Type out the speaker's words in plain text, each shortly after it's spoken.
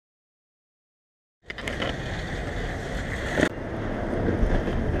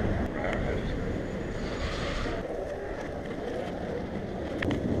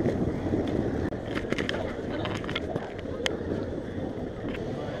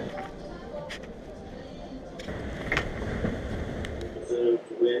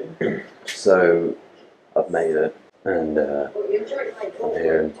So I've made it, and I'm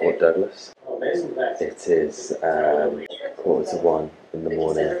here in Port Douglas. It is 1:45 in the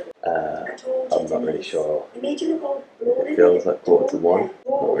morning. I'm not really sure if it feels like 1:45.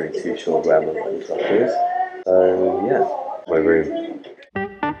 Not really too sure where my mind clock is. So yeah, my room.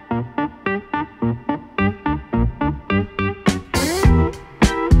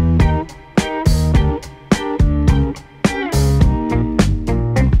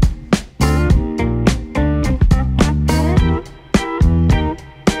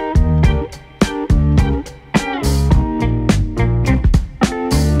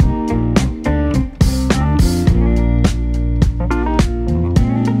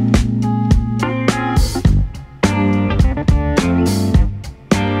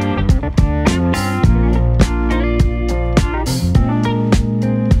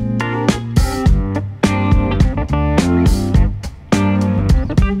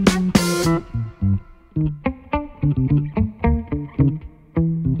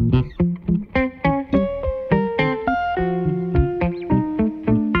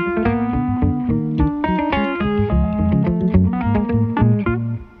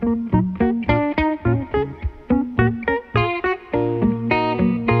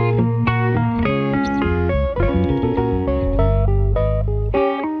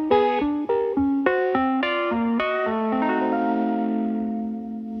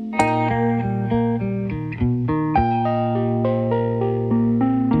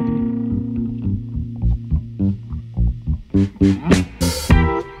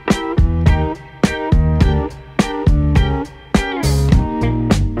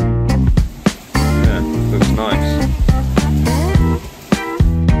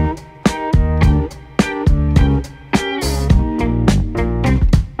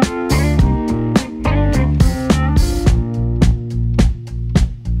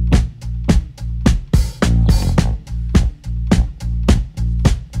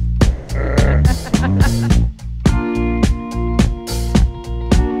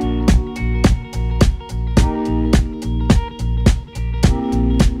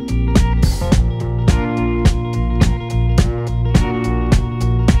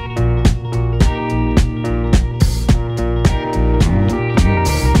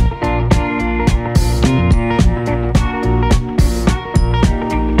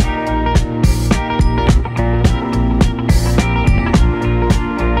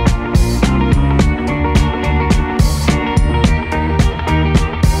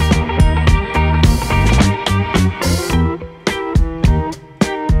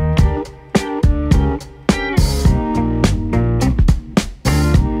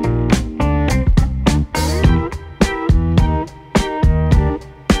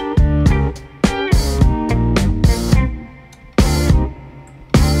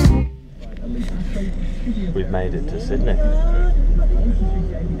 We've made it to Sydney.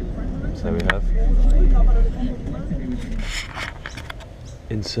 So we have.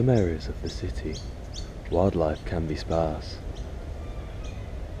 In some areas of the city, wildlife can be sparse,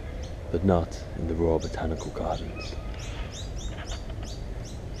 but not in the Royal Botanical Gardens.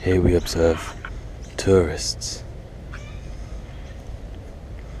 Here we observe tourists.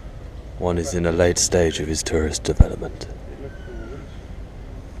 One is in a late stage of his tourist development.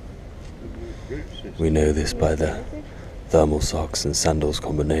 We know this by the thermal socks and sandals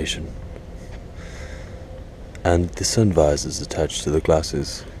combination. And the sun visors attached to the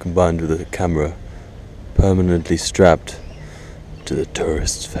glasses, combined with a camera permanently strapped to the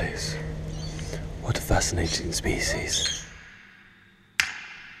tourist's face. What a fascinating species.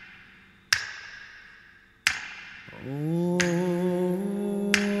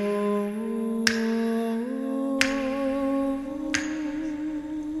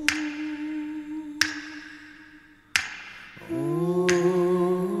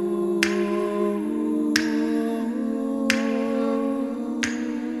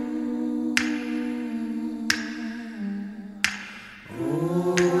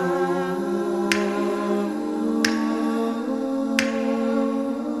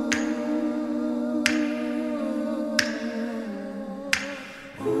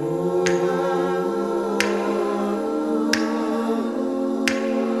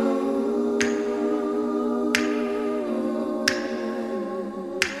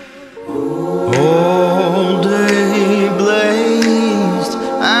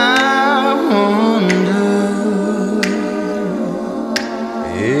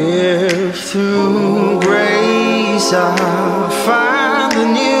 Through grace I find the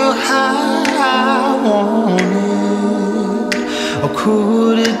new high I wanted, or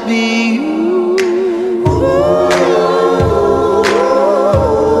could it be you?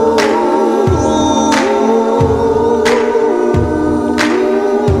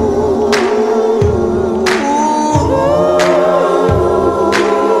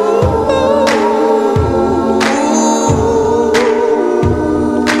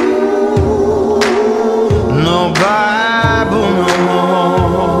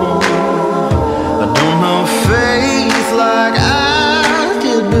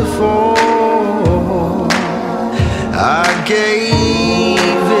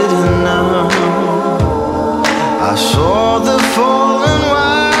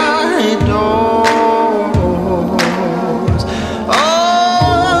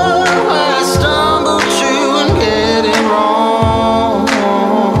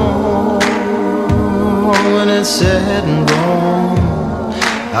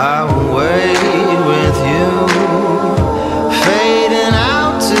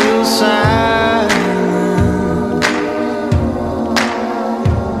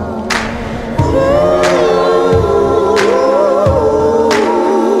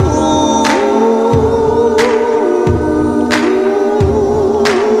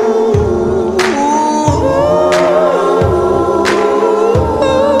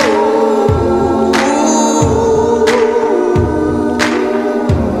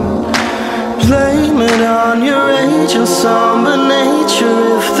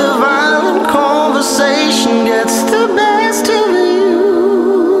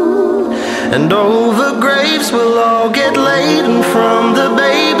 And over graves we'll all get laid, and from the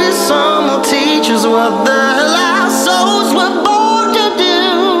babies some will teach us what the hell our souls were born.